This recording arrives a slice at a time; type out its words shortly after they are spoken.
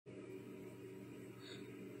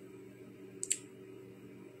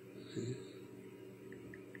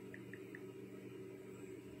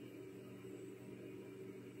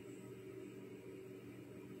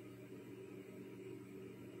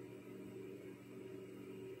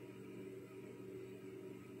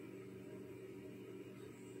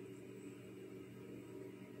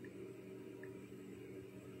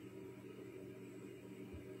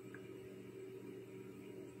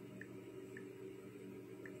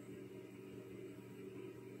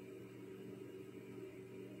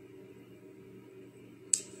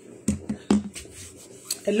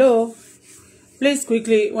Hello, please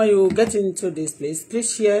quickly, when you get into this place,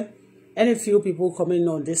 please share. Any few people coming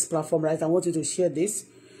on this platform, right? I want you to share this.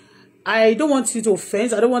 I don't want you to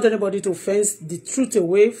offense. I don't want anybody to offense the truth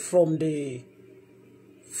away from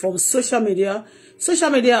social media.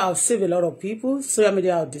 Social media have saved a lot of people. Social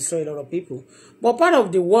media have destroyed a lot of people. But part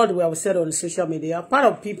of the word we have said on social media, part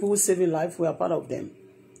of people saving life, we are part of them.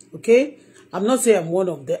 Okay? I'm not saying I'm one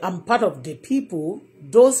of them. I'm part of the people,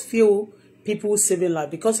 those few people saving life,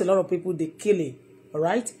 because a lot of people, they killing, all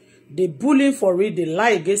right? They bullying for it, they lie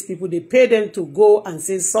against people, they pay them to go and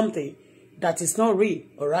say something that is not real,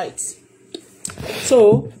 all right?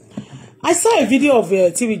 So, I saw a video of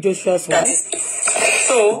TV Joshua's wife.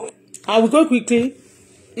 So, I will go quickly.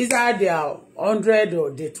 Is that they are 100 or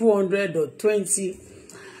the 200 or 20?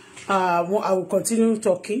 I will continue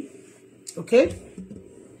talking, okay?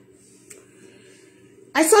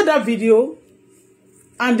 I saw that video.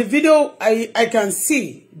 And the video, I can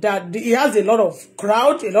see that it has a lot of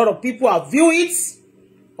crowd. A lot of people have viewed it.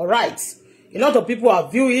 All right. A lot of people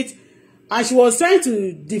have viewed it. And she was trying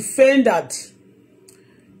to defend that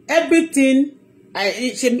everything.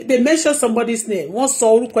 They mentioned somebody's name. One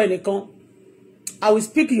Saul Kwenekon. I will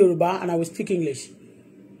speak Yoruba and I will speak English.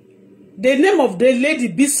 The name of the lady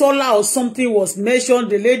Bisola or something was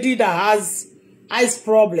mentioned. The lady that has eyes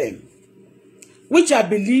problem. Which I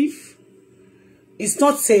believe it's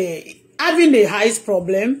not having a eyes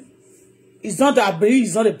problem. It's not, I believe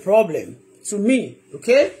it's not a problem to me,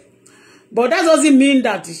 okay? But that doesn't mean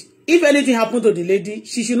that if anything happened to the lady,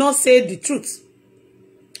 she should not say the truth.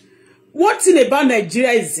 One thing about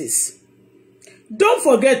Nigeria is this. Don't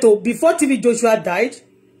forget, before TV Joshua died,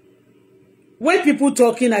 when people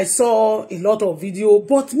talking, I saw a lot of video.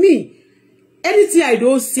 But me, anything I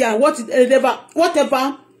don't see and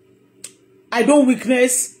whatever I don't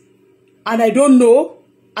witness, and I don't know,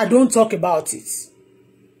 I don't talk about it.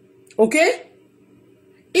 Okay?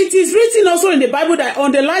 It is written also in the Bible that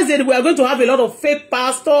on the last day we are going to have a lot of fake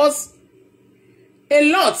pastors.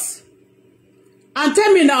 A lot. And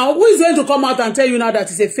tell me now, who is going to come out and tell you now that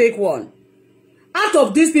it's a fake one? Out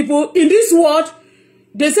of these people, in this world,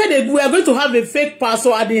 they said that we are going to have a fake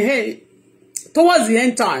pastor at the end, towards the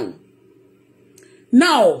end time.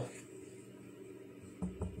 Now,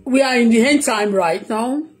 we are in the end time right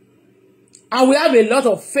now. And we have a lot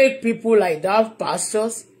of fake people like that,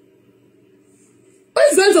 pastors. Who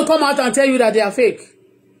is going to come out and tell you that they are fake?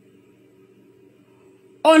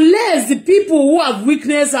 Unless the people who have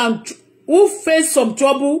weakness and who face some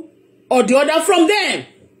trouble or the other from them.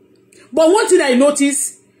 But one thing I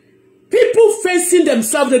notice, people facing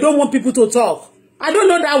themselves, they don't want people to talk. I don't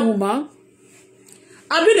know that woman.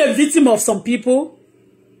 I've been a victim of some people.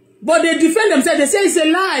 But they defend themselves. They say it's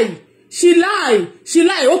a lie. She lied. She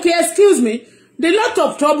lied. Okay, excuse me. There's a lot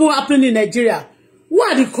of trouble happening in Nigeria.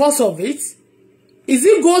 What are the cause of it? Is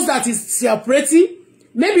it ghost that is separating?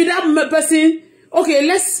 Maybe that person. Okay,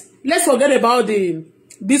 let's forget about the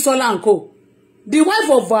Bisola and Co. The wife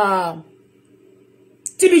of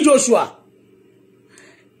TB Joshua.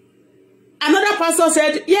 Another pastor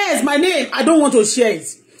said, yes, my name. I don't want to share it.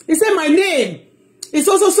 He said, my name is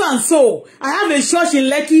also so and so. I have a church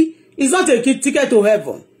in Lekki. It's not a ticket to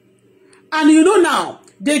heaven. And you know now,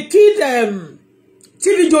 they killed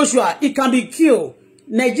TV Joshua. It can be killed.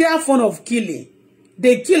 Nigeria fond of killing.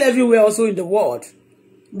 They kill everywhere also in the world.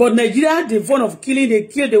 But Nigeria, they fond of killing. They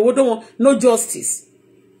kill. They don't want no justice.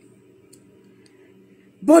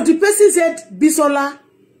 But the person said, Bisola,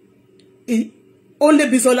 only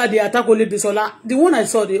Bisola, they attack only Bisola. The one I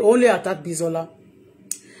saw, they only attack Bisola.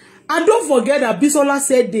 And don't forget that Bisola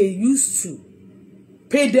said they used to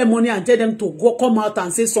pay them money and tell them to go come out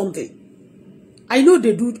and say something. I know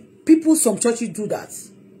they do. People, some churches do that.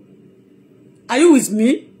 Are you with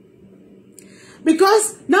me?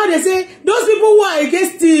 Because now they say, those people who are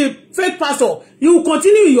against the fake pastor, you will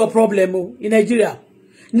continue your problem in Nigeria.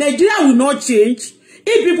 Nigeria will not change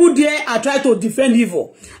if people there are trying to defend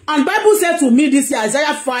evil. And Bible said to me this year,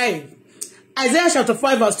 Isaiah chapter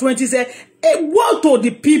 5 verse 20 said, a word to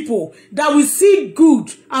the people that will see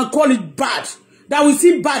good and call it bad. That will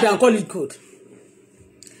see bad and call it good.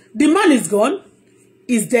 The man is gone.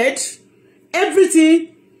 is dead.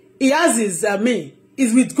 Everything he has is,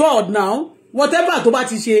 is with God now. Whatever tó bá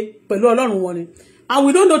ti ṣe pẹ̀lú Ọlọ́run wọn ni. And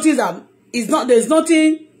we don't notice that there's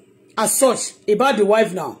nothing as such about the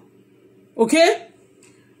wife now. Okay?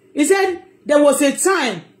 He said there was a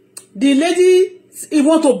time the lady, he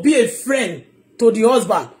want to be a friend to the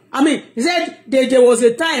husband. He said there was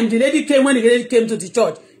a time the lady came, when the lady came to the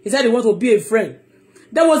church. He said he want to be a friend.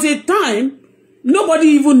 There was a time nobody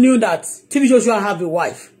even knew that TV Joshua have a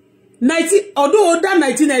wife. Although that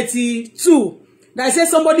 1992, that I said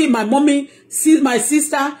somebody, my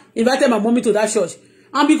sister invited my mommy to that church.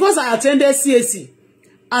 And because I attended CAC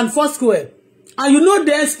and First Square, and you know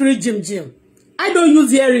their spirit gym, I don't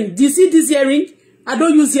use earring. Do you see this earring? I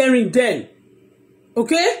don't use earring then.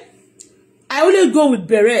 Okay? I only go with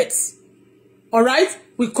berets. Alright?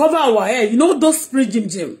 We cover our hair. You know those spirit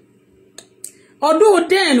gym. Although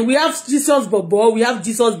then we have Jesus Bobo, we have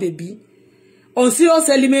Jesus Baby. On serious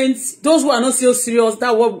elements, those who are not so serious,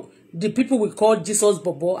 that's what the people we call Jesus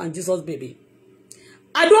Bobo and Jesus Baby.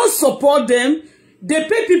 I don't support them. They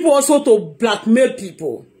pay people also to blackmail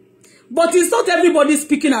people. But it's not everybody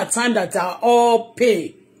speaking at time that are all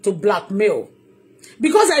paid to blackmail.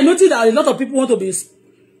 Because I noticed that a lot of people want to be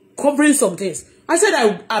covering some things. I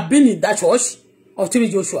said I've been in that church of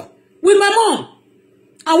TV Joshua with my mom.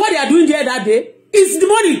 And what they are doing there that day is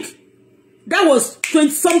demonic. That was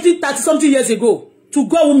 20-something, 30-something years ago. To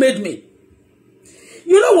God who made me.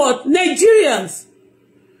 You know what? Nigerians,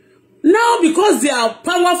 now because they are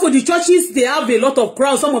powerful, the churches, they have a lot of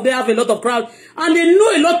crowd. Some of them have a lot of crowd. And they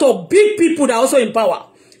know a lot of big people that are also in power.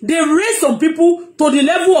 They raise some people to the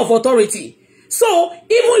level of authority. So,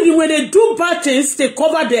 even when they do bad things, they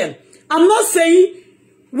cover them. I'm not saying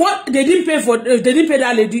what they didn't pay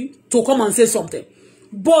that lady to come and say something.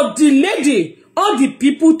 But the lady, all the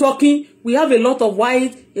people talking, we have a lot of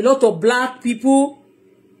white, a lot of black people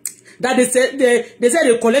that they said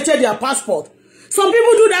they collected their passport. Some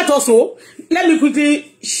people do that also. Let me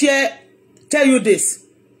quickly tell you this.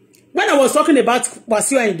 When I was talking about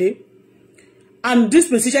Wasiu Ayinde and this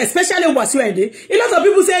position, especially Wasiu Ayinde, a lot of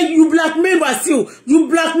people say you blackmail Wasiu, you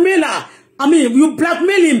blackmail her. You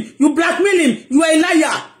blackmail him, you are a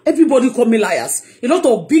liar. Everybody call me liars. A lot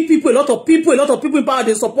of big people, a lot of people in power,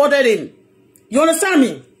 they supported him. You understand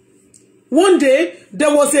me? One day, there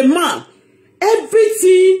was a man.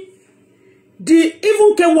 Everything,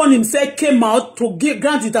 even K1 himself came out to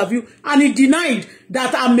grant interview, and he denied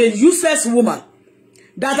that I'm a useless woman.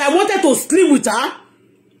 That I wanted to sleep with her.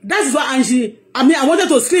 That's why, I wanted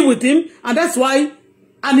to sleep with him, and that's why,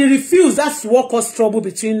 and he refused. That's what caused trouble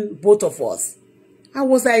between both of us. I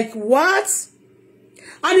was like, what?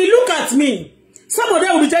 And he looked at me. Some of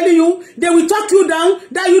them will be telling you, they will talk you down,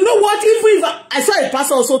 that you know what, even if I saw a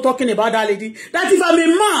pastor also talking about that lady, that if I'm a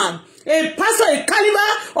man, a pastor, a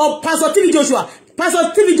caliber of Pastor TV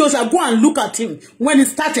Joshua, go and look at him when he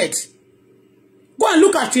started. Go and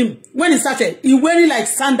look at him when he started. He wearing like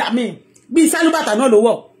sand, be salubat and all the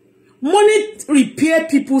world. Money repair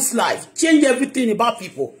people's life, change everything about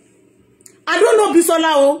people. I don't know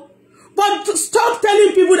Bisola, but stop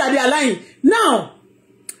telling people that they are lying. Now,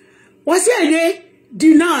 Wasiu Ayinde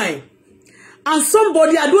deny, and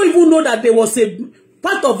somebody, I don't even know that there was a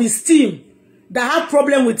part of his team that had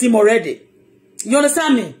problem with him already. You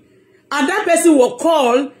understand me? And that person was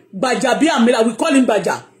called Bajabi Amila. We call him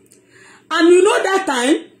Baja. And you know that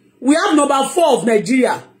time, we have number 4 of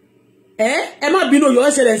Nigeria. Emma Bino, Your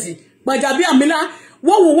Excellency. Bajabi Amila,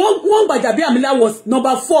 one Bajabi Amila was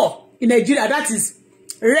number 4 in Nigeria. That is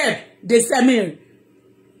Rep. The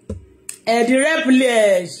Rep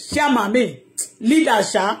Shaman, leader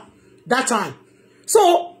Sha, that time.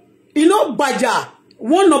 So, you know, Baja,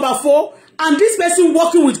 one number 4, and this person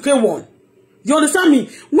working with K1. You understand me?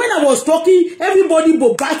 When I was talking, everybody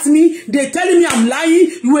bogat me. They telling me I'm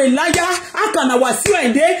lying. You a liar. How can I Wasiu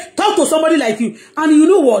Ayinde talk to somebody like you? And you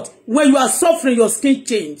know what? When you are suffering, your skin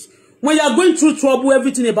change. When you are going through trouble,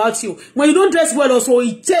 everything about you. When you don't dress well also,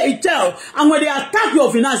 it tell. And when they attack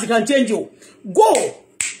your finance, it can change you. Go.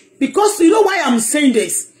 Because you know why I'm saying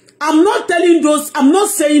this? I'm not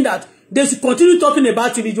saying that they should continue talking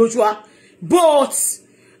about TV Joshua. But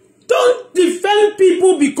don't defend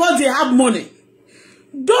people because they have money.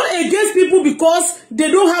 Don't against people because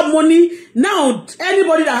they don't have money. Now,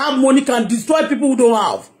 anybody that have money can destroy people who don't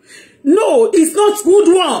have. No, it's not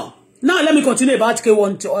good one. Now, let me continue about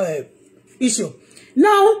K1 issue.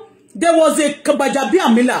 Now, there was a Bajabi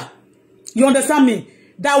Amila, you understand me,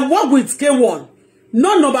 that work with K1.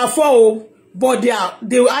 Not number 4, but they are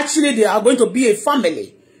going to be a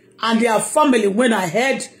family. And their family, when I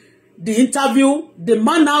heard the interview, the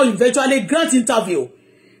man now eventually grant interview.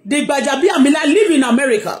 The Gbajabiamila live in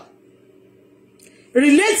America.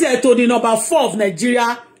 Related to the number 4 of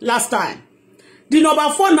Nigeria last time. The number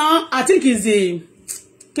 4 now, I think is the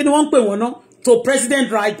to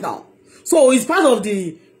president right now. So it's part of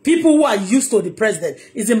the people who are used to the president.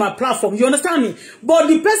 Is in my platform. You understand me? But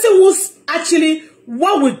the person who's actually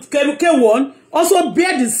one with K1 also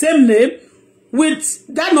bear the same name with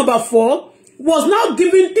that number 4 was now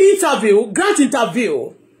giving interview, grant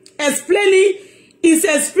interview, explaining his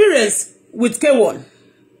experience with K1.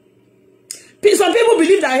 Some people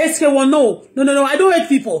believe that I hate K1. No, I don't hate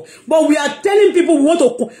people. But we are telling people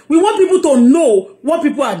we want people to know what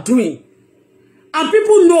people are doing. And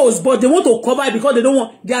people knows, but they want to cover it because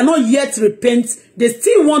they are not yet repent. They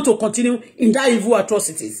still want to continue in that evil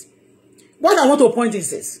atrocities. What I want to point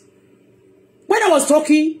is this. When I was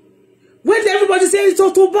talking, when everybody says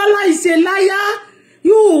Auto-Bola is a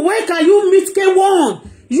liar, where can you meet K1?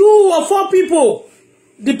 You of 4 people.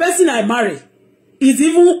 The person I marry is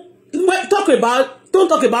even don't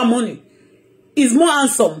talk about money. Is more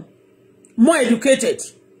handsome, more educated.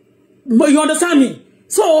 But you understand me?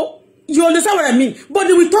 So you understand what I mean? But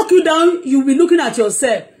they will talk you down, you'll be looking at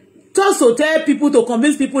yourself. Just to tell people, to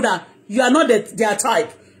convince people that you are not their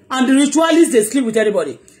type. And the ritualists, they sleep with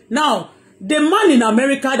everybody. Now, the man in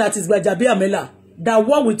America that is Gbajabiamila, that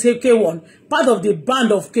work with K1, part of the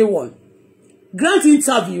band of K1, grant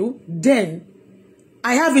interview, then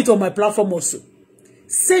I have it on my platform also,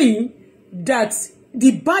 saying that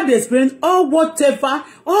the bad experience, or whatever,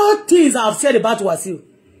 all things I've said about Wasiu,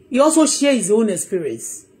 he also shares his own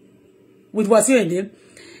experience with Wasiu and him.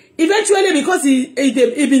 Eventually, because he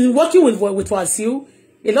been working with Wasiu,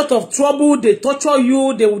 a lot of trouble, they torture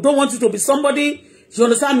you, they don't want you to be somebody, you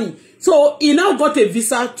understand me? So he now got a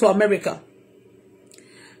visa to America.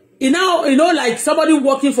 He now, like somebody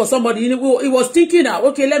working for somebody, he was thinking that,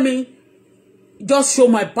 okay, let me just show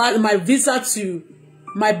my visa to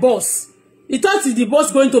my boss. He thought the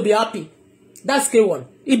boss going to be happy. That's K1.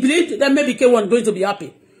 He believed that maybe K1 going to be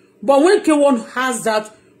happy. But when K1 has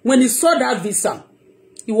that, when he saw that visa,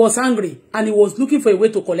 he was angry and he was looking for a way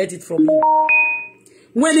to collect it from him.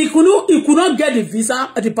 When he could not get the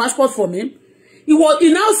visa, the passport from him,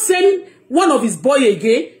 he now sent one of his boy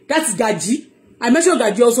again, that's Gaji. I mentioned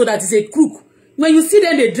Gaji also, that is a crook. When you see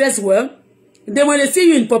them, they dress well. Then when they see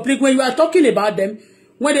you in public, when you are talking about them,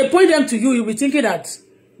 when they point them to you, you'll be thinking that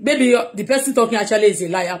maybe the person talking actually is a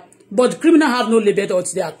liar. But criminals have no label or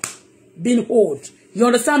they are being held. You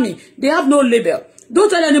understand me? They have no label.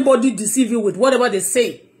 Don't let anybody deceive you with whatever they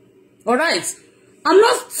say. Alright? I'm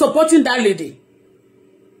not supporting that lady.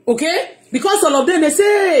 Okay? Because all of them, they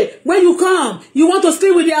say, when you come, you want to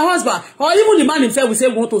sleep with their husband. Or even the man himself will say,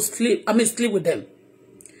 want to sleep with them.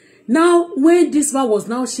 Now, when this man was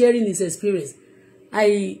now sharing his experience,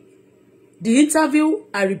 the interview,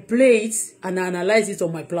 I replay it and I analyze it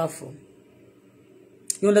on my platform.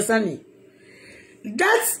 You understand me?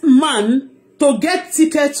 That man, to get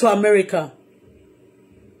ticket to America,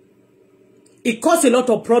 it caused a lot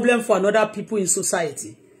of problem for another people in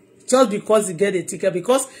society. Just because they get a ticket.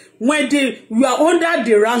 Because when you are under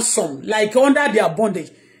the ransom, like under their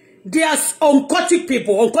bondage, they are uncultic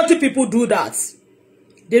people. Uncultic people do that.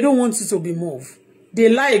 They don't want you to be moved. They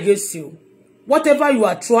lie against you. Whatever you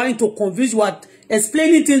are trying to convince, you are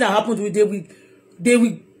explaining things that happened with them, they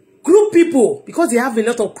will group people because they have a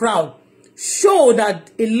lot of crowd. Show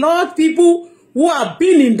that a lot of people who have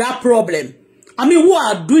been in that problem, who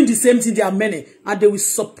are doing the same thing, there are many, and they will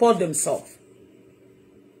support themselves.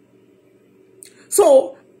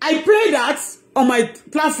 So, I pray that on my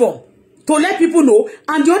platform to let people know,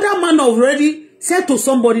 and the other man already said to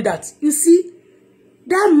somebody that, you see,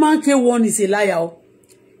 that man K1 is a liar.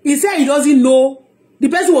 He said he doesn't know. The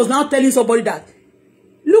person was now telling somebody that,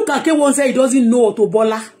 look at K1 said he doesn't know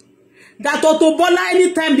Auto-Bola. That Auto-Bola,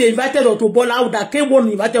 anytime they invited Auto-Bola, that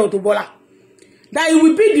K1 invited Auto-Bola, that he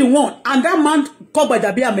will be the one. And that man called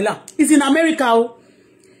Gbajabiamila is in America.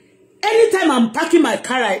 Anytime I'm parking my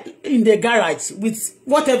car in the garage with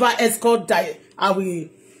whatever escort that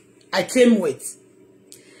I came with,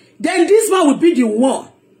 then this man will be the one,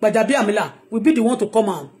 Gbajabiamila will be the one to come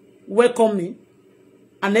and welcome me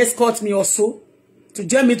and escort me also to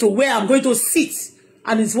join me to where I'm going to sit.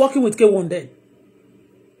 And he's working with K1 then.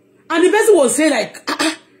 And the person was saying like,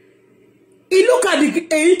 he looked at the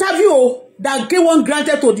interview that K1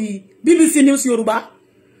 granted to the BBC News Yoruba.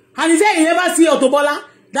 And he said he never see Auto-Bola.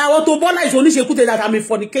 That Auto-Bola is only shekute that I'm a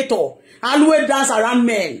fornicator. I always dance around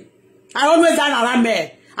men. I always dance around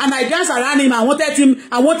men. And I dance around him.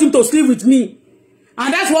 I want him to sleep with me.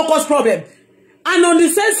 And that's what caused problem. And on the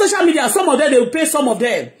same social media, some of them, they will pay some of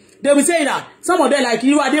them. They will say that some of them, like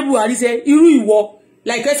Iru Adebuari say, Iru Iwo.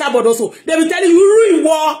 like Esabod also. They will tell you in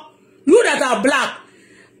war, you that are black.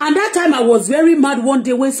 And that time I was very mad one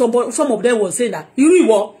day when some of them was saying that you in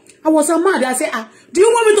war. I was so mad. I said, do you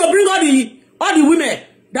want me to bring all the women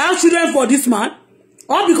that have children for this man?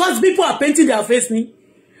 Or because people are painting their face me?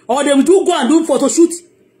 Or they will go and do photo shoot?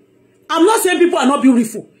 I'm not saying people are not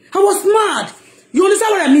beautiful. I was mad. You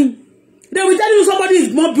understand what I mean? They will tell you somebody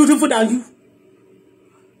is more beautiful than you.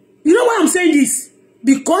 You know why I'm saying this?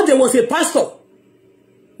 Because there was a pastor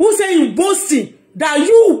who said in boasting that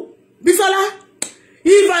you, Bisola,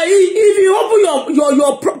 if you open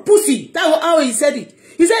your pussy, that's how he said it.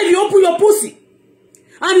 He said if you open your pussy,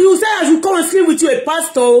 and you say I should come and sleep with you, a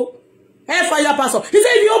pastor, hellfire pastor. He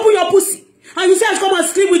said if you open your pussy, and you say I should come and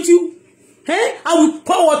sleep with you, hey, I will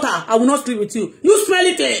pour water. I will not sleep with you. You smell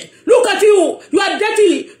it. Look at you. You are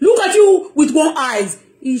dirty. Look at you with one eyes.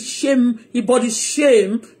 He body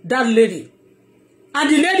shame that lady. And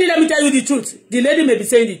the lady, let me tell you the truth. The lady may be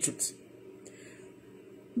saying the truth.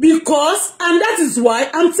 Because, and that is why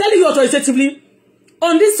I'm telling you authoritatively,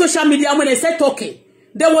 on this social media, when I said talking,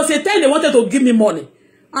 there was a time they wanted to give me money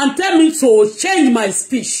and tell me to change my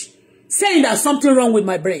speech, saying there's something wrong with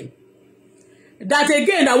my brain. That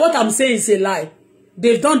again, that what I'm saying is a lie.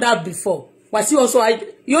 They've done that before. But you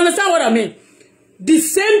understand what I mean? The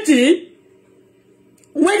same thing,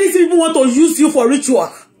 when these people want to use you for ritual,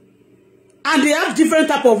 and they have different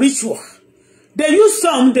type of ritual, they use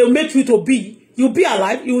some, they'll make you to be, you'll be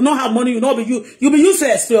alive, you will not have money, you'll be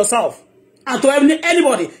useless to yourself. And to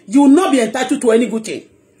anybody, you will not be entitled to any good thing.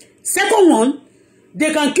 Second one,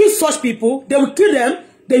 they can kill such people, they will kill them,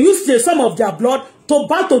 they use some of their blood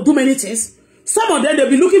to do many things. Some of them, they'll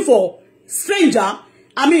be looking for stranger,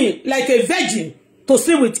 like a virgin to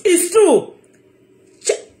sleep with. It's true.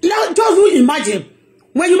 Just imagine,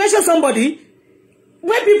 when you mention somebody,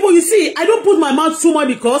 when people, you see, I don't put my mouth too much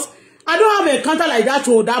because I don't have a counter like that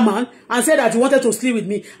to that man and say that he wanted to sleep with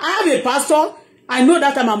me. I have a pastor, I know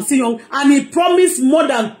that time I'm still young, and he promised more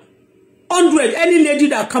than 100, any lady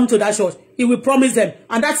that come to that church, he will promise them.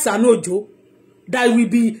 And that's no joke. That he'll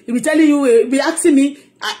be telling you, he'll be asking me,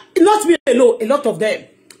 not me alone, a lot of them.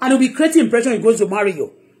 And he'll be creating impression he's going to marry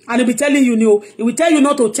you. And he'll be telling you, he will tell you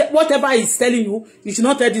not to check whatever he's telling you, you should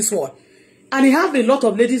not tell this one. And he have a lot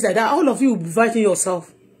of ladies like that. All of you will be fighting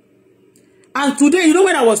yourself. And today, you know,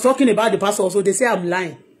 when I was talking about the pastor also, they say I'm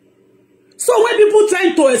lying. So when people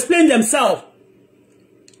trying to explain themselves,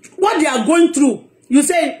 what they are going through, you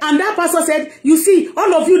say, and that pastor said, you see,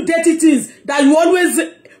 all of you dirty things that you always,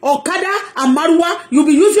 Okada and Marwa, you'll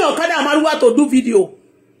be using Okada and Marwa to do video.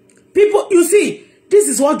 People, you see, this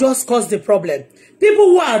is what just caused the problem. People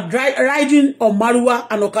who are riding on Marwa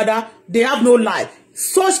and Okada, they have no life.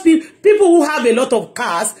 Such people who have a lot of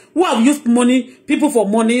cars, who have used money, people for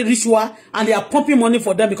money, ritual, and they are pumping money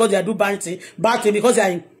for them because they are doing bad thing, because they are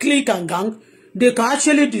in clique and gang, they can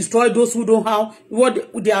actually destroy those who don't have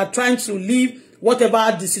what they are trying to live,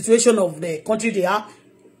 whatever the situation of the country they are,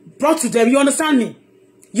 brought to them. You understand me?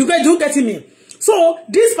 You getting me? So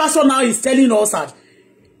this person now is telling us that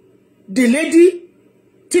the lady,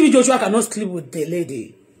 TV Joshua cannot sleep with the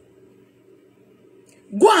lady.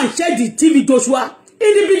 Go and check the TV Joshua.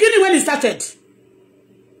 In the beginning when it started,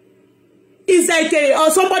 it's like or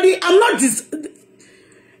somebody, I'm not this,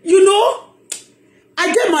 you know, I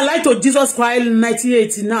gave my life to Jesus Christ in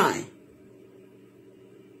 1989.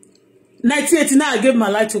 1989, I gave my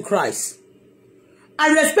life to Christ. I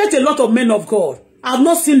respect a lot of men of God. I've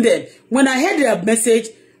not seen them. When I heard their message,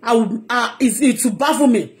 it will baffle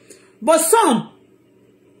me. But some,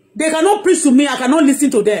 they cannot preach to me. I cannot listen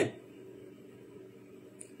to them.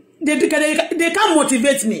 They can't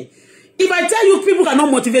motivate me. If I tell you people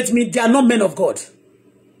cannot motivate me, they are not men of God.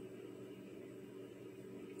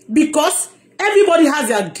 Because everybody has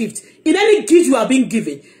their gift. In any gift you are being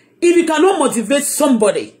given, if you cannot motivate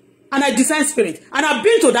somebody, and I design spirit, and I've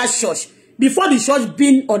been to that church, before the church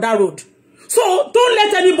been on that road. So don't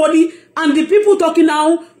let anybody, and the people talking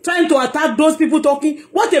now, trying to attack those people talking.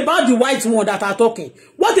 What about the white one that are talking?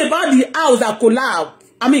 What about the house that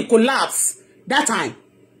collapsed that time?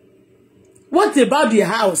 What about the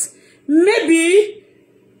house? Maybe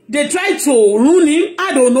they tried to ruin him.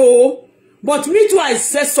 I don't know. But me too, I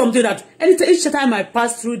said something that each time I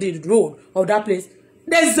pass through the road of that place,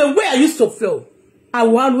 there's a way I used to feel. I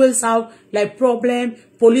will always have like problem.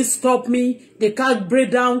 Police stop me. The car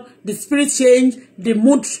break down. The spirit change. The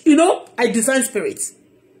mood, you know, I design spirits.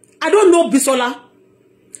 I don't know Bisola.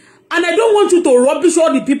 And I don't want you to rubbish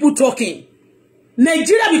all the people talking.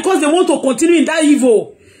 Nigeria, because they want to continue in that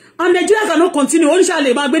evil. And Nigeria cannot continue.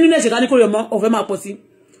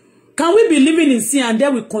 Can Can we be living in sin and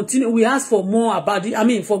then we continue, we ask for more about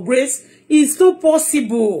it, for grace? It's not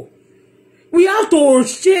possible. We have to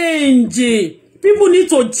change. People need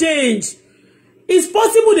to change. It's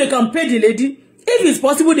possible they can pay the lady. If it's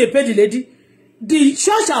possible they pay the lady, the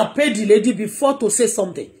church shall pay the lady before to say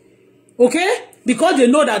something. Okay? Because they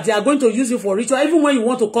know that they are going to use you for ritual. Even when you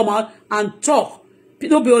want to come out and talk,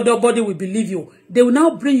 nobody will believe you. They will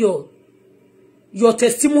now bring your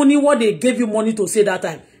testimony, what they gave you money to say that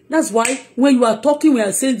time. That's why when you are talking, when you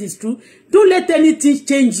are saying this truth, don't let anything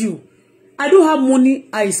change you. I don't have money.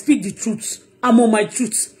 I speak the truth. I'm on my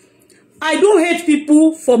truth. I don't hate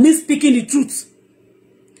people for me speaking the truth.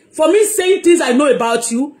 For me saying things I know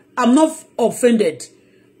about you, I'm not offended.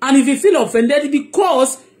 And if you feel offended,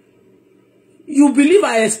 because you believe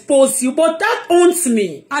I expose you, but that owns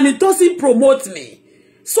me and it doesn't promote me.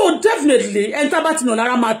 So definitely,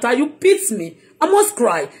 you beat me. I must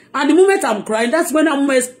cry. And the moment I'm crying, that's when I'm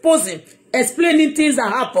explaining things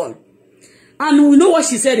that happen. And we know what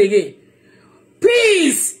she said again.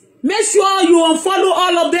 Please, make sure you unfollow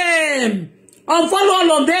all of them. Unfollow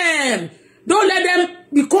all of them. Don't let them,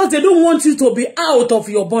 because they don't want you to be out of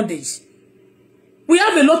your bondage. We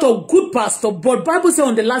have a lot of good pastors, but Bible says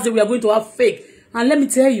on the last day we are going to have fake. And let me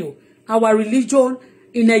tell you, our religion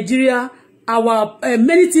in Nigeria, our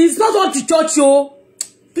many things, not all the church, yo.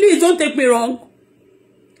 Please don't take me wrong.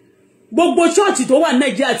 Gbogbo church tó wà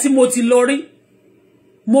Nigeria tí mo ti lọ rí,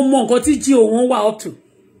 mo mọ nǹkan tí jí òun wà up to.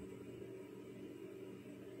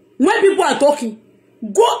 When people are talking,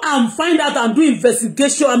 go and find out and do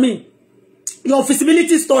investigation. Your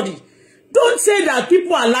feasibility study. Don't say that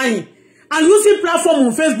people are lying and using platform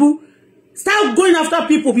on Facebook. Start going after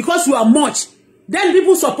people because you are much. Then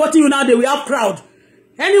people supporting you now, they will have crowd.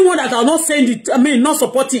 Anyone that are not saying the, not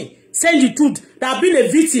supporting, saying the truth, that have been a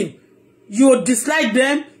victim, you dislike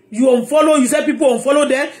them, you unfollow, you say people unfollow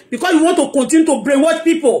them because you want to continue to brainwash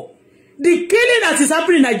people. The killing that is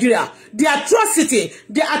happening in Nigeria, the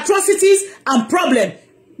atrocities and problem.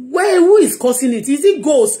 Who is causing it? Is it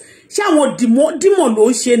ghosts? Demon lo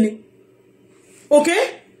ṣe.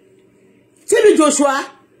 Okay? TB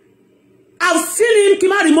Joshua, I've seen him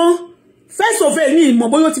Kimarimo. First of all, ni mo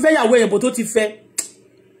boyo ti fẹ́ yàwó yẹn, but ó ti fẹ́.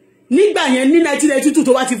 Nígbà yẹn ní 1992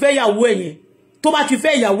 tó bá ti fẹ́ yàwó yẹn, tó bá ti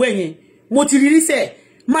fẹ́ yàwó yẹn, mo ti rí say,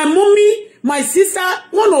 my mommy, my sister,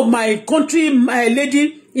 one of my country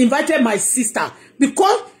lady invited my sister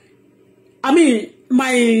because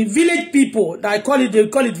my village people, that they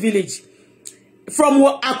call it village. From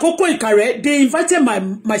Akoko Ikare, they invited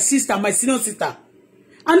my sister, my senior sister.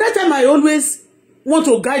 And that time I always want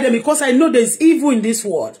to guide them because I know there's evil in this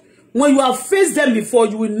world. When you have faced them before,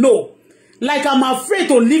 you will know. Like I'm afraid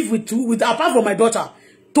to live with apart from my daughter,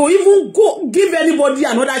 to even go give anybody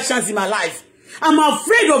another chance in my life. I'm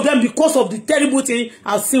afraid of them because of the terrible thing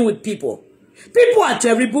I've seen with people. People are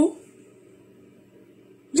terrible.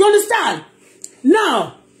 You understand?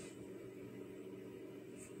 Now,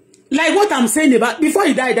 like what I'm saying about, before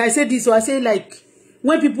he died, I said this, so I say like,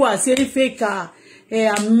 when people are saying fake,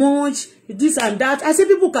 I'm much, this and that, I say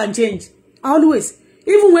people can change. Always.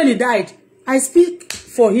 Even when he died, I speak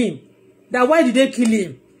for him. That why did they kill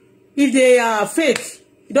him? If they are fake,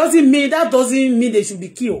 that doesn't mean they should be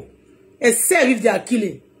killed. Except if they are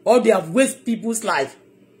killing or they have wasted people's life.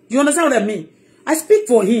 You understand what I mean? I speak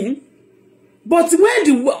for him. But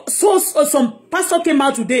when some pastor came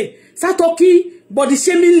out today, start talking, body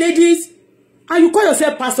shaming ladies, and you call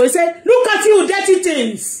yourself pastor, he said, look at you, dirty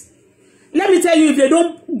things. Let me tell you,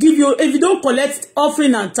 if you don't collect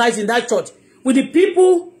offering and tithes in that church, with the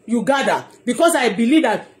people you gather, because I believe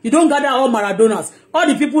that you don't gather all Maradonas, all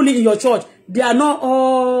the people in your church, they are not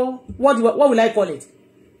all, what will I call it?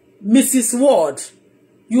 Mrs. Ward.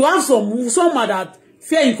 You have some are that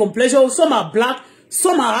fair in complexion, some are black,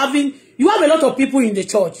 some are having, you have a lot of people in the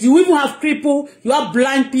church. You even have cripple, you have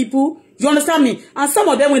blind people, you understand me? And some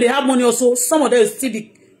of them, when they have money also, some of them will still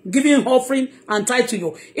be giving offering and tithe to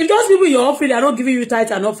you. If those people in your offering, they are not giving you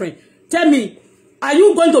tithe and offering, tell me, are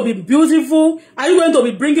you going to be beautiful? Are you going to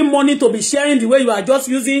be bringing money to be sharing the way you are just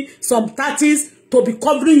using some 30s to be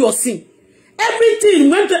covering your sin?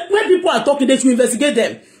 Everything, when people are talking, they should investigate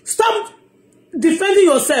them. Stop defending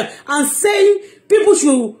yourself and saying people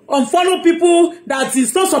should unfollow people that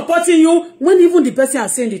is not supporting you when even the person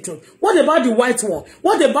is saying the truth. What about the white one?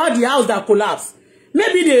 What about the house that collapsed?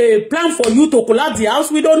 Maybe they plan for you to collapse the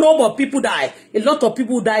house. We don't know, but people die. A lot of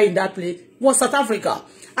people die in that place. It was South Africa.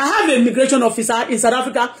 I have an immigration officer in South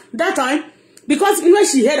Africa that time, because when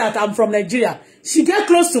she heard that I'm from Nigeria, she get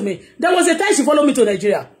close to me. There was a time she followed me to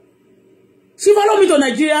Nigeria. She followed me to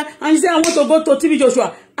Nigeria and she said, I want to go to TB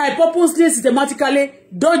Joshua. I purposely, systematically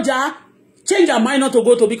dodge her change her mind not to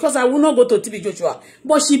go to, because I will not go to TB Joshua.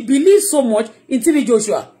 But she believes so much in TB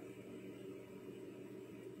Joshua.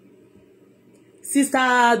 Sister,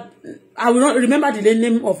 I will not remember the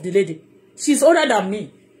name of the lady. She's older than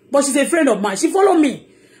me, but she's a friend of mine. She followed me.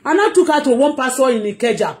 And I took her to one pastor in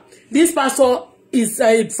Ikeja. This pastor is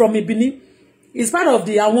from Ibini. He's part of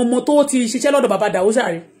the Awomototi. She tell all the Baba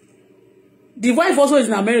Daosari. The wife also is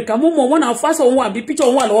in America. One of first one be picture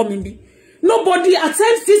one or me. Nobody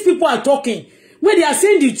attempts. These people are talking when they are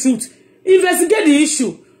saying the truth. Investigate the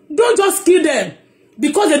issue. Don't just kill them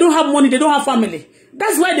because they don't have money. They don't have family.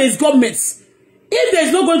 That's why there is governments. If there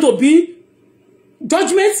is not going to be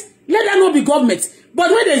judgment, let that not be government. But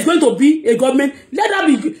when there is going to be a government, let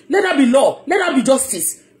that be law. Let that be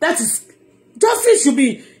justice. That is justice should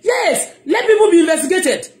be, yes, let people be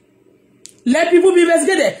investigated. Let people be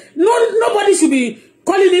investigated. Nobody should be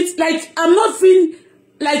calling it like, I'm not feeling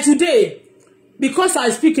like today because I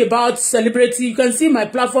speak about celebrity. You can see my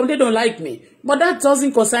platform, they don't like me. But that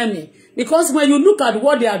doesn't concern me. Because when you look at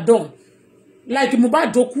what they have done, like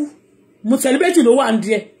Mohbad Doku, celebrating no one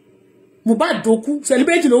there. Mohbad Doku,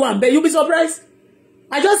 celebrating no one there. You'll be surprised.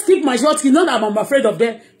 I just keep my short skin, not that I'm afraid of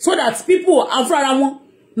them, so that people are afraid.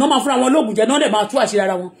 No man from one logo, no them are too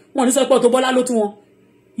ashira one is Auto-Bola lo to one.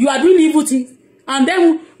 You are doing evil things, and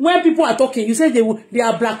then when people are talking, you say they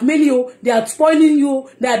are blackmailing you, they are spoiling you,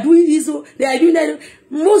 they are doing this, they are doing that.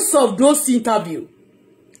 Most of those interviews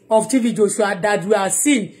of TB Joshua that we are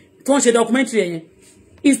seeing, don't say documentary,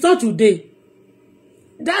 it's not today.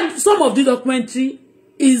 That some of the documentary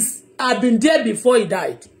have been there before he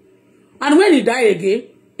died. And when he died again,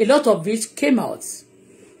 a lot of it came out.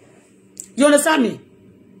 You understand me?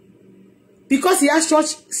 Because he has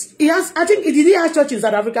church, I think did he have church in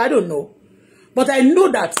South Africa? I don't know. But I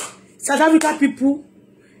know that South Africa people,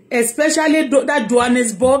 especially that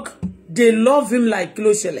Johannesburg, they love him like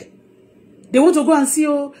closely. They want to go and see,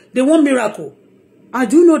 they want miracle. I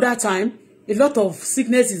do know that time, a lot of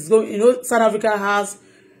sickness is going, South Africa has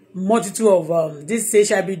multitude of this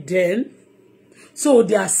HIV den. So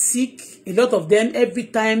they are sick. A lot of them, every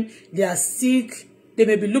time they are sick, they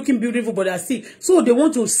may be looking beautiful, but they are sick. So they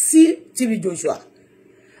want to see TB Joshua.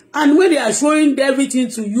 And when they are showing everything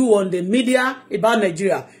to you on the media about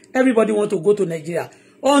Nigeria, everybody want to go to Nigeria.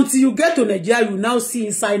 Until you get to Nigeria, you now see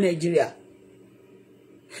inside Nigeria.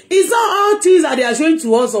 It's not all things that they are showing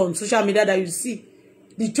to us on social media that you see.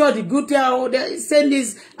 The church, the good thing, they're saying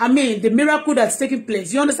this, the miracle that's taking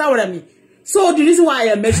place. You understand what I mean? So the reason why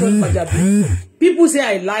I mentioned Pajabi, people say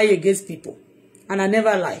I lie against people, and I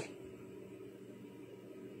never lie.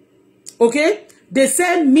 Okay? They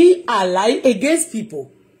say me, I lie against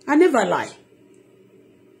people. I never lie.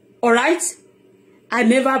 Alright? I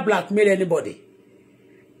never blackmail anybody.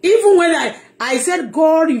 Even when I said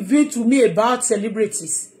God revealed to me about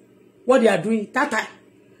celebrities, what they are doing, that time.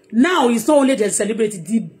 Now it's not only the celebrity,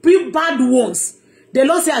 the big bad ones. The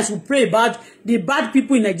Lord said I should pray about the bad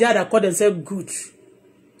people in Nigeria that call themselves good.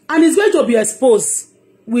 And it's going to be exposed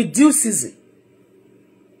with due season.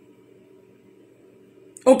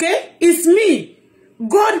 Okay? It's me.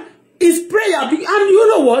 God is prayer. And you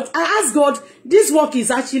know what? I asked God, this work is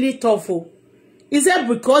actually tough. Is that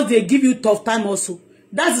because they give you tough time also?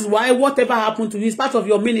 That is why whatever happened to you is part of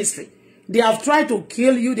your ministry. They have tried to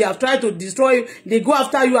kill you. They have tried to destroy you. They go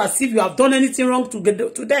after you as if you have done anything wrong to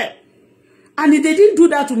them. And they didn't do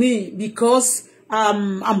that to me because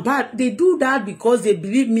I'm bad. They do that because they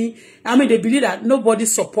believe me. They believe that nobody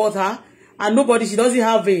support her. And she doesn't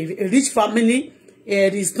have a rich family.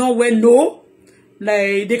 It is not well known.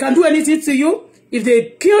 Like, they can do anything to you. If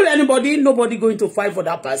they kill anybody, nobody going to fight for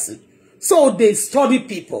that person. So they study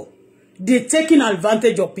people. They're taking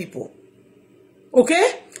advantage of people.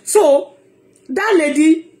 Okay? So, that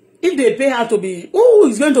lady, if they pay her to be, who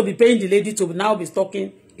is going to be paying the lady to now be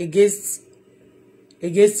talking against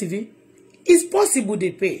TV? It's possible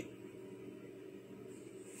they pay.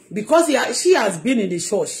 Because she has been in the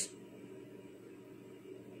church.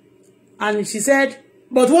 And she said,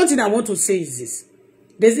 but one thing I want to say is this.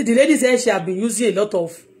 The lady said she has been using a lot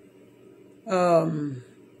of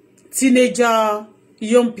teenager,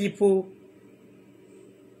 young people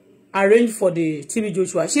arranged for the TB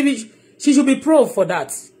Joshua. She should be pro for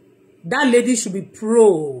that. That lady should be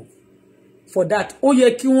pro for that. Ó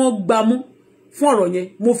yẹ kí wọ́n gbámú fún ọ̀rọ̀ yẹn.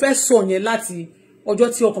 Mo fẹ́ sọ yẹn láti ọjọ́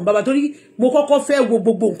tí ọkàn bàbá torí mo kọ́kọ́ fẹ́ wo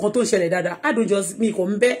gbogbo nǹkan tó ń ṣẹlẹ̀ dáadáa. I don't just me kò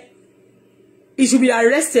ń bẹ́. He should be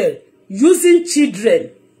arrested using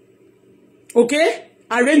children. Okay?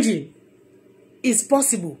 Arranging is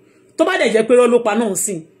possible. Tó bá dẹ̀ jẹ́ pé ló pa náà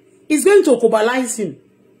sìn. It's going to cobalize him.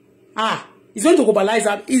 It's going to globalize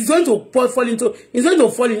her. It's going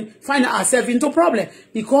to find herself into problem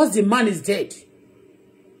because the man is dead.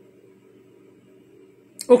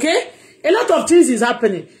 Okay? A lot of things is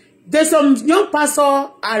happening. There's some young pastor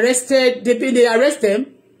arrested. They arrest them.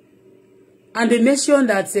 And they mentioned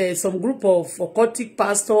that some group of occultic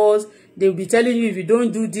pastors, they will be telling you, if you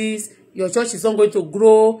don't do this, your church is not going to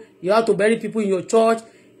grow. You have to bury people in your church.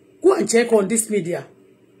 Go and check on this media.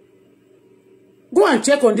 Go and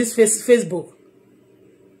check on this Facebook.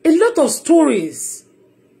 A lot of stories.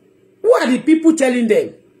 Who are the people telling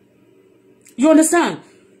them? You understand?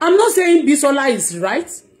 I'm not saying Bisola is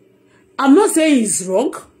right. I'm not saying he's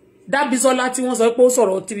wrong. That Bisola tí wọ́n sọ pé ó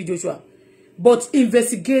sọ̀rọ̀ TV Joshua. But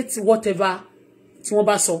investigate whatever tí wọ́n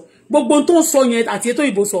bá sọ. Gbogbo tó ń sọ yẹn àti ètò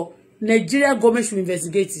ìbò sọ. Nigeria government should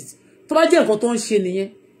investigate it. Tó bá jẹ́ nǹkan tó ń ṣe nìyẹn.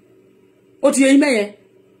 Ó ti yé yín mẹ́yẹn.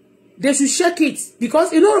 They should check it.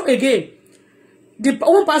 Because, you know, again, the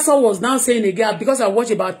one pastor was now saying again, because I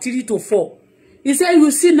watched about 3 to 4. He said, you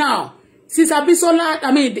see now, since Abisola,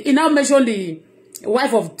 I mean, he now mentioned the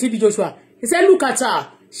wife of TV Joshua. He said, look at her.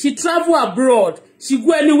 She travel abroad. She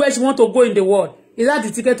go anywhere she want to go in the world. Is that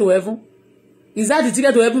the ticket to heaven? Is that the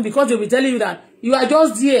ticket to heaven? Because they'll be telling you that you are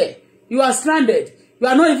just there. You are stranded. You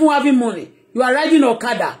are not even having money. You are riding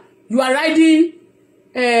Okada. You are riding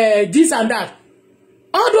this and that.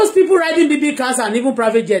 All those people riding BB cars and even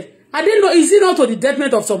private jets. I didn't know, is it not to the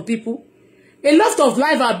detriment of some people? A lot of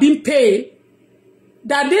lives are being paid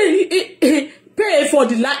that they pay for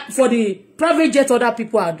the private jet other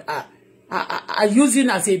people are using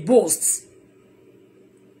as a boast.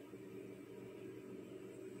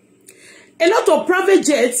 A lot of private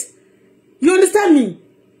jets, you understand me?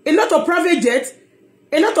 A lot of private jets,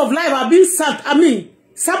 a lot of lives are being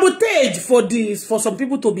sabotaged for some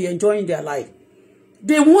people to be enjoying their life.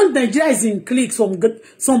 They want Nigeria is in clique.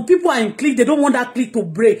 Some people are in clique. They don't want that clique to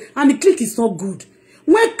break. And the clique is not good.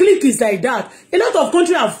 When clique is like that, a lot of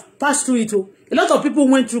countries have passed through it. A lot of people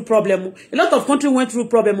went through problem. A lot of countries went through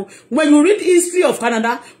problem. When you read history of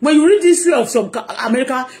Canada, when you read history of some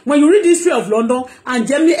America, when you read history of London and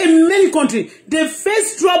Germany, and many countries, they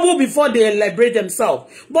face trouble before they liberate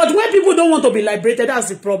themselves. But when people don't want to be liberated, that's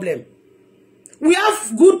the problem. We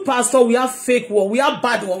have good pastors, we have fake ones, we have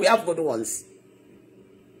bad ones, we have good ones.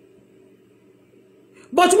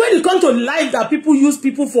 But when it comes to life that people use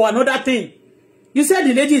people for another thing, you said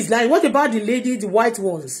the lady is lying. What about the lady, the white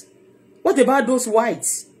ones? What about those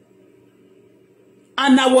whites?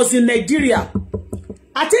 And I was in Nigeria.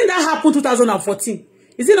 I think that happened 2014.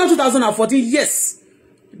 Is it not 2014? Yes.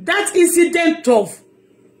 That incident of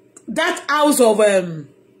that house of what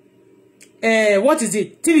is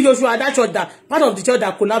it? TV Joshua, that church, that part of the church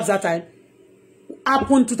that collapsed that time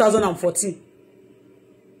happened 2014.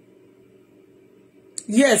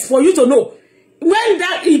 Yes, for you to know. When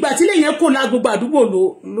that ìgbàtílẹ̀ yẹn kò la gbogbo àdúgbò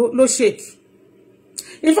ló shake.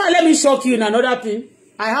 In fact, let me shock you in another thing.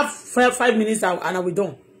 I have 5 minutes and I'll be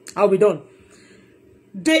done. I'll be done.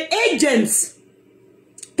 The agents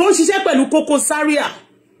tó ń ṣiṣẹ́ pẹ̀lú Koko Zaria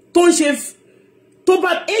tó ń ṣe tó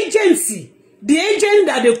bá agency, the agent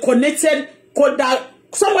that they connected, that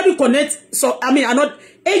somebody connect, so I mean, I'm not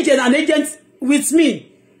agent with me.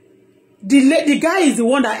 The guy is the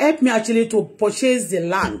one that helped me actually to purchase the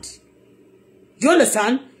land. You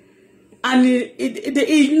understand? And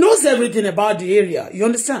he knows everything about the area. You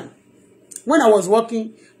understand? When I was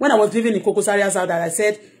working, when I was living in Koko Zaria's house, that I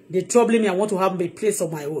said, they troubling me, I want to have a place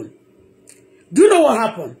of my own. Do you know what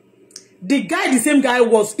happened? The guy, the same guy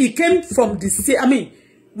he came from the same, I mean,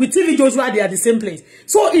 with TV Joshua, they are the same place.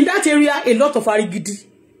 So in that area, a lot of Arigidi.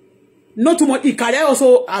 Not too much. Ikare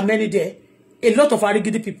also are many there. A lot of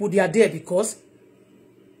Arigidi people, they are there because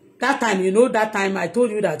that time, you know, that time I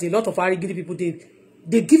told you that a lot of Arigidi people,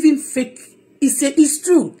 they give him fake. It's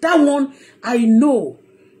true. That one, I know.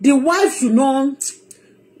 The wife should not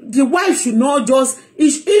just,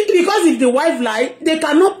 because if the wife lie, they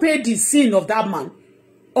cannot pay the sin of that man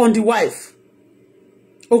on the wife.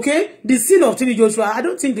 Okay? The sin of TV Joshua, I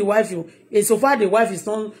don't think the wife, so far the wife is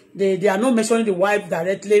not, they are not mentioning the wife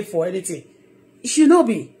directly for anything. It should not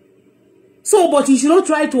be. So, but you should not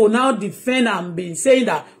try to now defend and be saying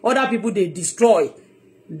that other people, they destroy.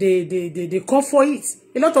 They call for it.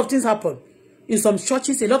 A lot of things happen. In some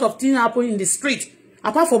churches, a lot of things happen in the street.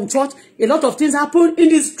 Apart from church, a lot of things happen in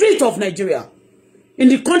the street of Nigeria. In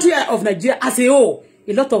the country of Nigeria as a whole,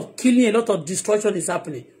 a lot of killing, a lot of destruction is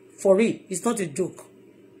happening. For real, it's not a joke.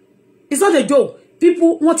 It's not a joke.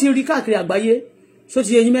 People want to káàkiri àgbáyé. So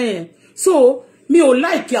ti yẹn mẹ́yẹn. So, mi ò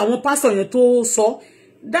like àwọn pastor yẹn tó sọ.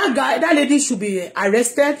 That guy, that lady should be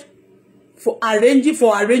arrested for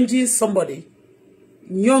arranging somebody.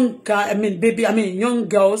 Young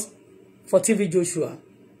girls for TV Joshua.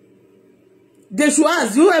 They should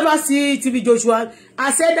ask, do you ever see TV Joshua?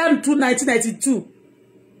 I said that to 1992.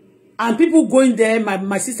 And people going there,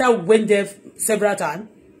 my sister went there several times.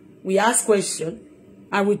 We asked questions.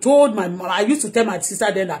 And we told my mom, I used to tell my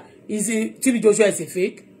sister then that TV Joshua is a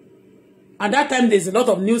fake. And that time there's a lot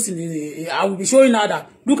of news in the, I will be showing her that,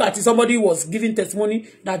 look at it, somebody was giving testimony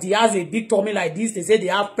that he has a big tummy like this. They say they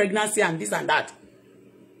have pregnancy and this and that.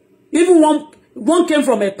 Even one came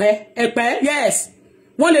from Epe, yes.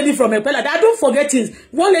 One lady from Epe like that. I don't forget things.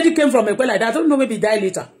 One lady came from Epe like that. I don't know, maybe die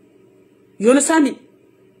later. You understand me?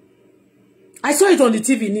 I saw it on the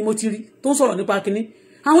TV in Nimotiri. Don't saw on the parking. And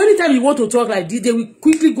anytime you want to talk like this, they will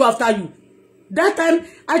quickly go after you. That time,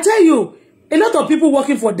 I tell you, a lot of people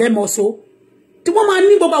working for them also. The woman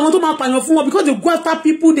need because they go after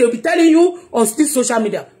people, they'll be telling you on this social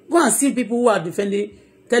media. Go and see people who are defending,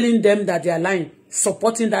 telling them that they are lying,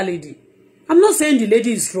 supporting that lady. I'm not saying the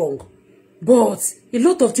lady is wrong, but a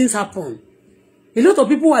lot of things happen. A lot of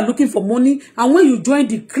people are looking for money, and when you join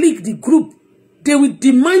the clique, the group, they will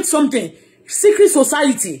demand something. Secret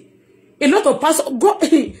society. A lot of pastors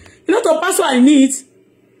are in it,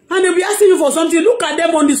 and they'll be asking you for something. Look at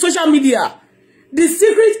them on the social media. The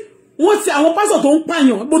secret, what's our pastor don't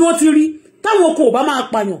panyo, but not really. Táwọn kò bá máa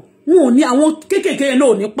pààyàn, wọn ò ní àwọn kékèké náà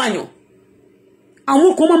ò ní pààyàn.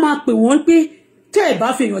 Àwọn kan máa pè wọ́n pé tẹ́ ẹ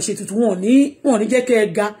bá fi èèyàn ṣe tuntun wọn ò ní jẹ́ kẹ́ ẹ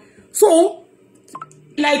ga. So,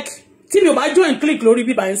 like, tí mi ò bá join click lórí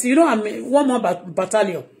bíbá yẹn sí, you know, I'm one more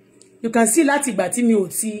battalion. You can see láti ìgbà tí mi ò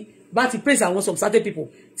ti bá ti praise àwọn some certain people.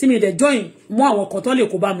 Tí mi dẹ̀ join mọ́ àwọn kan tán lè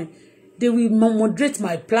kó bá mi. They will moderate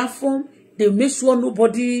my platform. They will make sure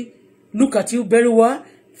nobody look at you very well.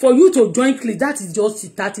 For you to join clique, that is just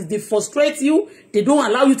it. That is, they frustrate you. They don't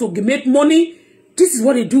allow you to make money. This is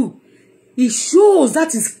what they do. It shows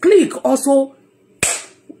that is clique also.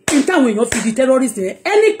 In time when you're the terrorists there,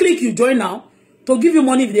 any clique you join now, to give you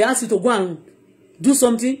money, if they ask you to go and do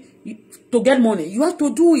something, to get money, you have to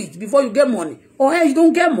do it before you get money. Or else you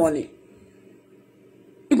don't get money.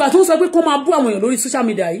 Ìgbà tó sọ pé kó máa bú àwọn èèyàn lórí social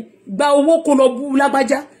media yìí, gba owó kó lọ bú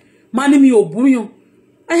lágbájá, máa ní mi ò búyàn.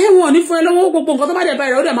 Wọn ní fún ẹ lọ́wọ́ gbogbo nǹkan tó bá dẹ̀ bá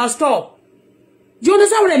ó dẹ̀ máa stop. Do you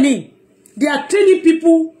understand what I mean? They are training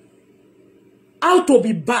people how to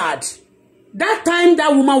be bad. That time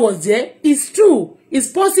that woman was there, it's true. It's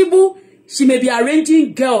possible she may be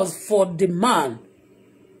arranging girls for the man.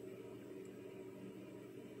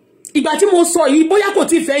 Ìgbà tí mo sọ yìí, bóyá kò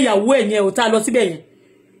tí fẹ́ ìyàwó ẹ̀ yẹn ò tá lọ síbẹ̀ yẹn.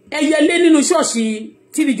 Ẹyẹlé nínú ṣọ́ọ̀ṣì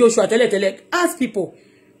TV Joshua tẹ́lẹ̀tẹ́lẹ̀, ask people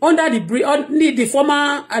under the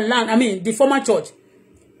former land, the former church.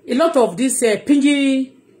 A lot of this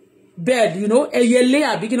pingy bed, you know, ẹyẹlé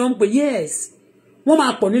àbí kí wọ́n pè, yes. Wọ́n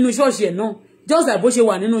máa pọ̀ nínú ṣọ́ọ̀ṣì ẹ̀ náà. Just like bó ṣe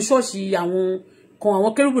wà nínú ṣọ́ọ̀ṣì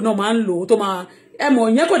àwọn kérúbù náà máa ń lò tó máa ẹmọ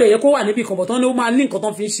ìyẹn kò dẹ̀ yẹ kó wà níbi kan bọ̀ tán ní ó máa ní nǹkan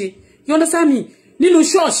tán fi ń ṣe. You understand me? Nínú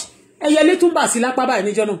ṣọ́ọ̀ṣì ẹyẹlé tún bà sí lápá báyìí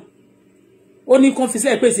níjọ́ náà. Ó ní kan fi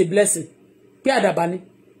sílẹ̀ pé it's a blessing. Pé àdàbà ni.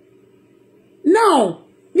 Now,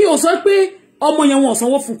 mi ò sọ pé ọmọ yẹn wọ́n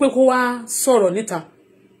sanwó fún pé kó wá sọ̀rọ̀ níta.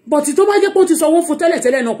 But tó bá jẹ́ pé ó ti sanwó fún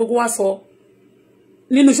tẹ́lẹ̀tẹ́lẹ̀ náà pé kó wá sọ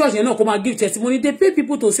nínú ṣọ́ọ̀ṣì yẹn náà kó máa give testimony. They pay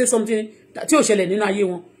people to say something tí ò ṣẹlẹ̀ nínú ayé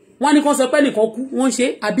wọn. Wọ́n ní kan sọ pé nìkan kú, wọ́n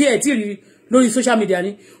ṣe àbí ẹ̀ tí rí lórí social media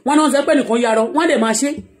ni. Wọ́n náà sọ pé nìkan yarọ, wọ́n dẹ̀ máa ṣe.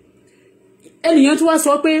 Ẹnìyẹn tún wá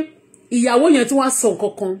sọ pé ìyàwó yẹn tún wá sọ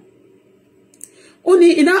nǹkan kan. Ó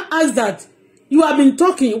ní he now asked that you have been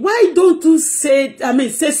talking, why don't you say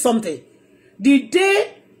something? The day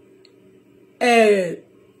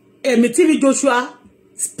TV Joshua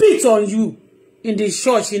spit on you in the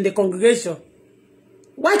church, in the congregation,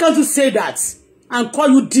 why can't you say that and call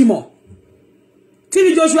you demon?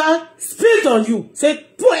 TV Joshua spit on you, say,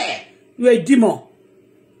 "Pweh, you're a demon."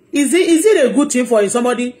 Is it a good thing for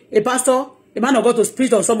somebody, a pastor, a man of God, to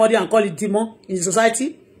spit on somebody and call it demon in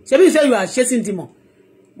society? Maybe you say you are chasing demon.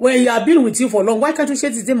 When you have been with you for long, why can't you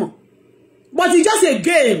chase the demon? But it's just a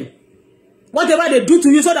game. Whatever they do to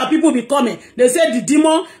you so that people be coming, they say the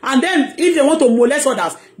demon, and then if they want to molest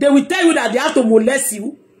others, they will tell you that they have to molest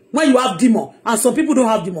you when you have demon, and some people don't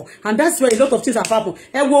have demon. And that's where a lot of things have happened.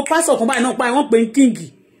 And we'll pass on by not by one paying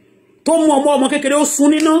kingy.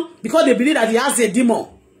 Because they believe that he has a demon.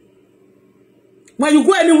 When you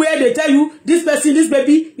go anywhere, they tell you this person, this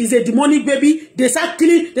baby is a demonic baby. They start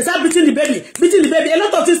killing, they start beating the baby. A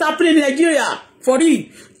lot of things happening in Nigeria for real.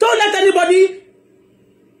 Don't let anybody.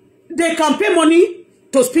 They can pay money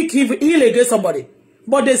to speak ill against somebody.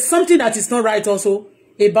 But there's something that is not right also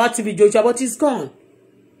about TV Joshua, but it's gone.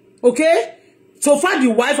 Okay? So far the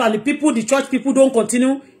wife and the people, the church people don't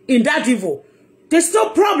continue in that evil. There's no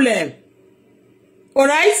problem.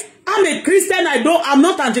 Alright? I'm a Christian, I'm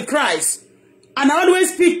not antichrist. And I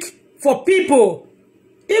always speak for people.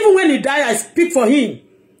 Even when he died, I speak for him.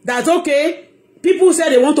 That's okay. People say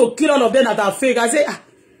they want to kill all of them that are fake. I say,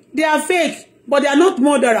 they are fake, but they are not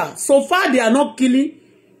murderers. So far, they are not killing.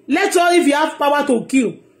 Let's all, if you have power to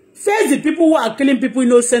kill, face the people who are killing people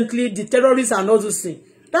innocently, the terrorists and all those things.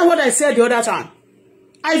 That's what I said the other time.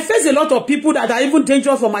 I face a lot of people that are even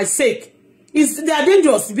dangerous for my sake. They are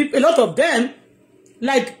dangerous. A lot of them,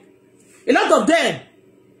 like, a lot of them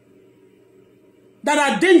that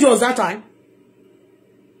are dangerous that time.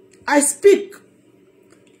 I speak.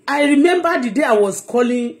 I remember the day I was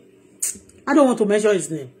calling, I don't want to mention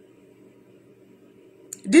his name.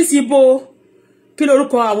 This Igbo, kí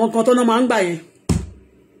lorúkọ àwọn kan tó ná máa ń gbà yẹn.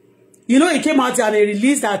 You know, he came out and he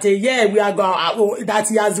released that, yeah, we are going, that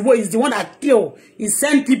he's the one that killed. He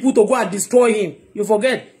sent people to go and destroy him. You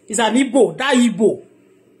forget, he's an Igbo, that Igbo.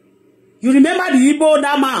 You remember the Igbo,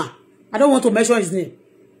 that man? I don't want to mention his name.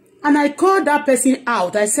 And I called that person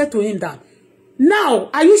out. I said to him that, now,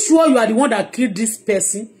 are you sure you are the one that killed this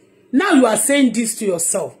person? Now you are saying this to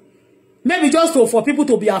yourself. Maybe just for people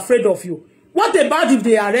to be afraid of you. What about if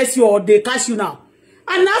they arrest you or they catch you now?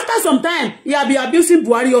 And after some time, he will be abusing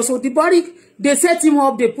Buhari also. The body, they set him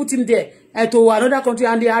up, they put him there to another country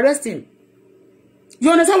and they arrest him. You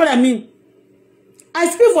understand what I mean? I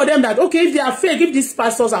speak for them that, okay, if they are fake, if these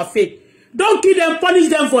pastors are fake, don't kill them, punish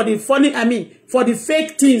them for the for the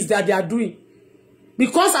fake things that they are doing.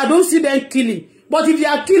 Because I don't see them killing. But if they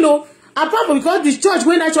are killing, apart from because the church,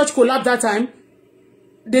 when that church collapsed that time,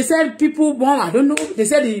 they said people, well, I don't know, they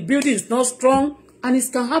said the building is not strong and it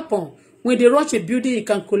can happen. When they rush a building, it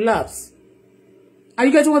can collapse. Are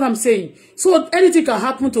you getting what I'm saying? So anything can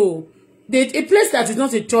happen to a place that is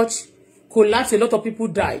not a church collapse. A lot of people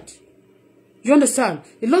died. You understand?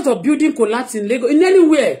 A lot of building collapsed in Lagos, in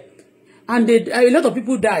anywhere, and a lot of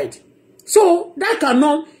people died. So that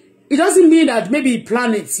cannot. It doesn't mean that maybe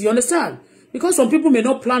planets. You understand? Because some people may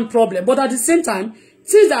not plan problem, but at the same time,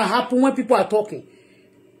 things that happen when people are talking.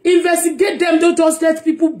 Investigate them. Don't just let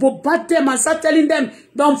people bombard them and start telling them,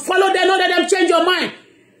 don't follow them, don't let them change your mind.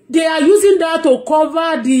 They are using that to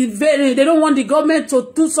cover they don't want the government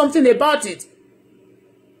to do something about it.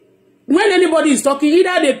 When anybody is talking,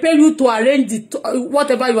 either they pay you to arrange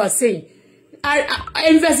whatever you are saying. I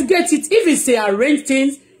investigate it. If it's a arranged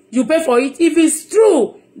things, you pay for it. If it's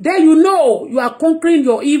true, then you know you are conquering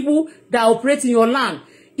your evil that operates in your land.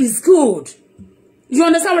 It's good. You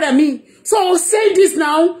understand what I mean? So say this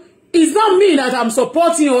now, it's not me that I'm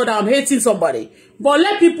supporting or that I'm hating somebody. But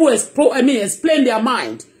let people explain their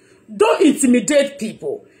mind. Don't intimidate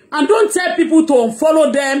people. And don't tell people to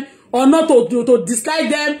unfollow them or not to dislike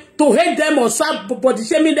them, to hate them or start body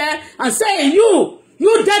shaming them and say, you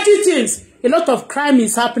dirty things. A lot of crime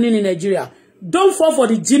is happening in Nigeria. Don't fall for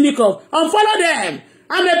the gimmick of unfollow them.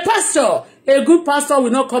 I'm a pastor. A good pastor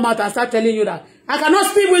will not come out and start telling you that I cannot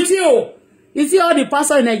speak with you. You see all the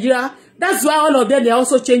pastors in Nigeria, that's why all of them, they're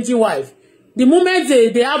also changing wife. The moment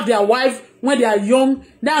they have their wife, when they are young,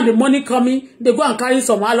 now the money coming, they go and carry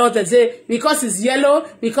some harlot and say, because it's yellow,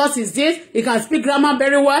 because it's this, he can speak grammar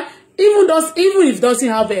very well. Even if it doesn't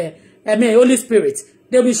have a Holy Spirit,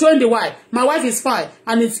 they'll be showing the wife. My wife is fine,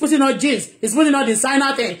 and it's putting on jeans, it's putting on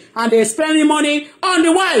designer thing, and they're spending money on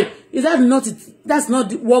the wife. That's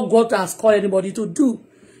not what God has called anybody to do.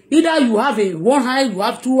 Either you have one eye, you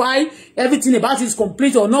have two eyes, everything about it is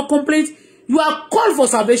complete or not complete. You are called for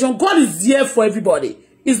salvation. God is here for everybody.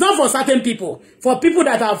 It's not for certain people. For people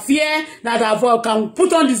that have fear, that can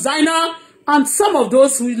put on designer, and some of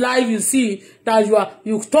those who live, you see that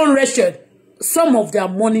you turn wretched. Some of their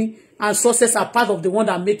money and sources are part of the one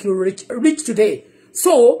that make you rich today.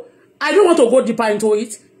 So I don't want to go deeper into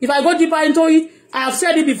it. If I go deeper into it, I have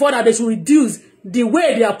said it before that they should reduce the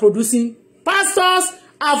way they are producing pastors,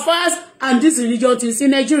 affairs, and these religion things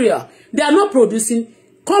in Nigeria. They are not producing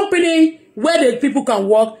company where the people can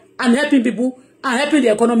work and helping people and helping the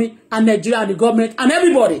economy and Nigeria and the government and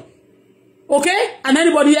everybody. Okay? And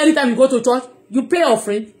anybody, anytime you go to church, you pay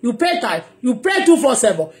offering, you pay tithe, you pray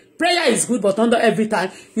 247. Prayer is good, but not every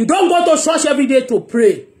time. You don't go to church every day to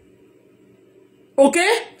pray.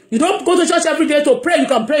 Okay? You don't go to church every day to pray. You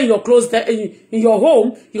can pray in your clothes, in your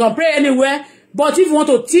home. You can pray anywhere. But if you want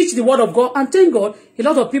to teach the word of God, and thank God, a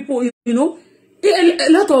lot of people, you know, a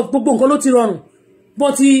lot of gbogbo nǹkan ló ti rọrùn.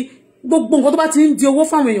 But gbogbo nǹkan tó bá ti ń di owó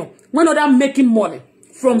fáwọn èèyàn, when others making money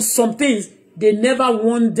from some things, they never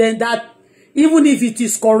want them that, even if it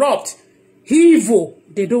is corrupt, evil,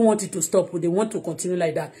 they don't want it to stop. They want to continue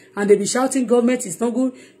like that. And they be shouting, government is not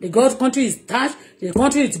good, the God country is trash, the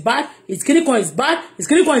country is bad, its clinical is bad, its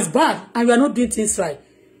clinical is bad, and you are not doing things right.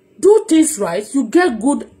 Do things right, you get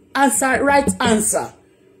good answer, right answer.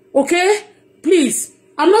 Okay? Please.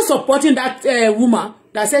 I'm not supporting that woman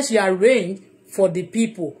that said she arranged for the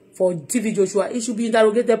people, for TV Joshua, it should be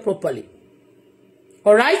interrogated properly.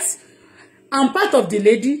 All right? And part of the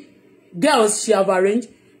lady, girls she have arranged,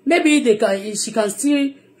 maybe she can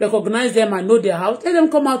still recognize them and know their house. Let them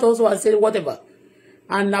come out also and say whatever.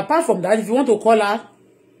 And apart from that, if you want to call her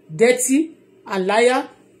dirty and liar,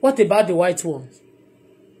 what about the white ones?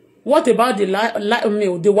 What about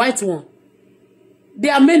the white one?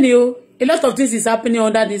 There are many. A lot of things is happening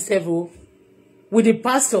under this level with the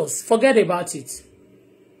pastors. Forget about it.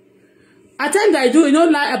 At times I do,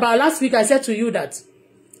 like about last week, I said to you that,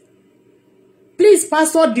 please,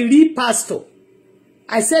 pastor, the real pastor.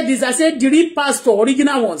 I said this, I said the real pastor,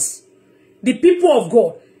 original ones. The people of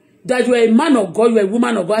God, that you are a man of God, you are a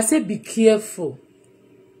woman of God. I said, be careful.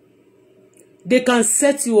 They can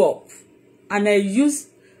set you up. And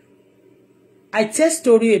I tell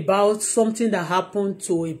story about something that happened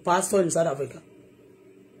to a pastor in South Africa.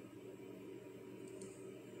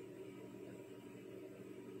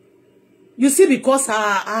 You see, because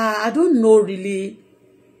I don't know really,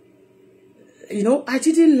 I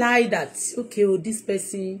didn't lie that, okay, this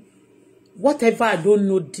person, whatever I don't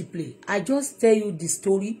know deeply, I just tell you the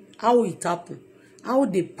story, how it happened, how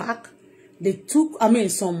they pack, they took,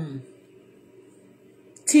 some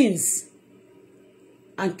things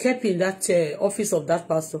and kept in that office of that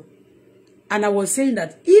pastor. And I was saying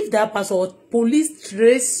that if that pastor or police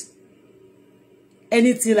trace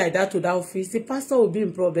anything like that to that office, the pastor will be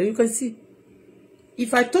in problem. You can see.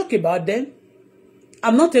 If I talk about them,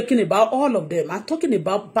 I'm not talking about all of them. I'm talking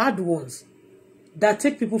about bad ones that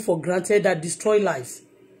take people for granted, that destroy lives.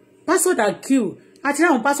 Pastor that kill. Actually,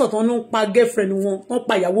 one pastor don't pa girlfriend one, not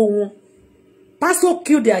pa ìyàwó one. Pastor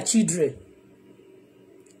kill their children.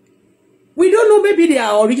 We don't know, maybe they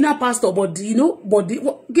are original pastor, but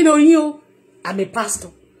I'm a pastor.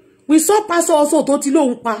 We saw pastor also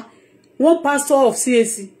one pastor of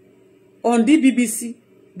CAC on the BBC.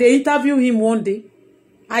 They interviewed him one day.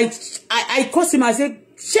 I cursed him. I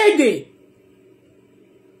said, Shege.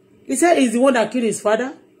 He said he's the one that killed his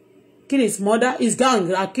father, killed his mother, his gang.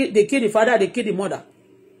 They killed the father, they killed the mother.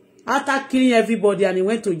 After killing everybody, and he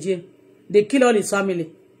went to jail. They killed all his family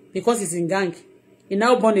because he's in gang. He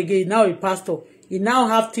now born again. He now a pastor. He now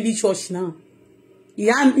have 3 church now. He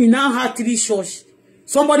now have 3 church.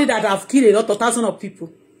 Somebody that have killed a lot of thousands of people.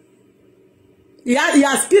 He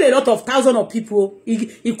has killed a lot of thousands of people,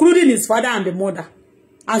 including his father and the mother.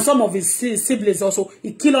 And some of his siblings also.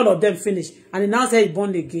 He killed all of them, finished. And he now said he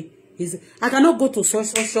born again. I cannot go to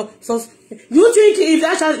such. You think if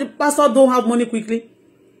that pastor don't have money quickly?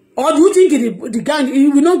 Or do you think the gang, he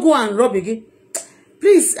will not go and rob again?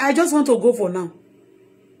 Please, I just want to go for now.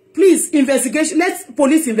 Please, investigation. Let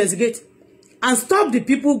police investigate. And stop the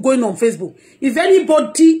people going on Facebook. If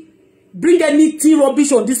anybody bring anything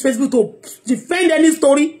rubbish on this Facebook to defend any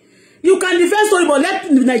story, you can defend story, but let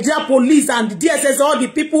the Nigeria police and the DSS, all the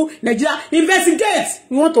people, Nigeria, investigate.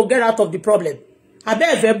 We want to get out of the problem. I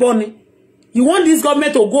bet if you're you want this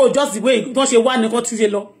government to go just the way don't you want to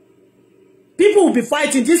law. People will be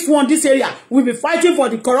fighting. This area will be fighting for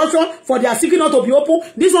the corruption, for their secret not to be open.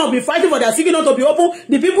 This one will be fighting for their secret not to be open.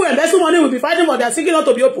 The people investing money will be fighting for their secret not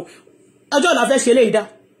to be open.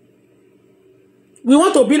 We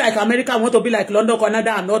want to be like America, we want to be like London,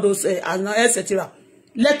 Canada, and all those, etc.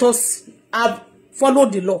 Let us follow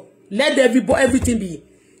the law. Let everything be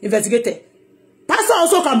investigated. Pastor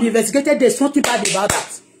also can be investigated. There's nothing bad about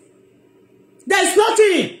that. There's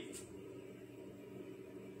nothing.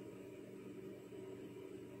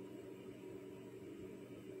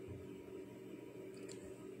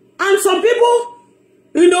 And some people,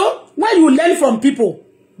 when you learn from people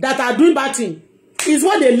that are doing bad things, is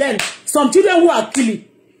what they learn. Some children who are killing,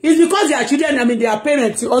 it's because their children, their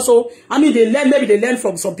parents also, maybe they learn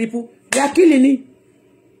from some people. They are killing it.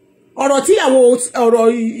 I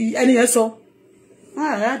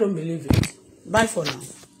don't believe it. Bye for now.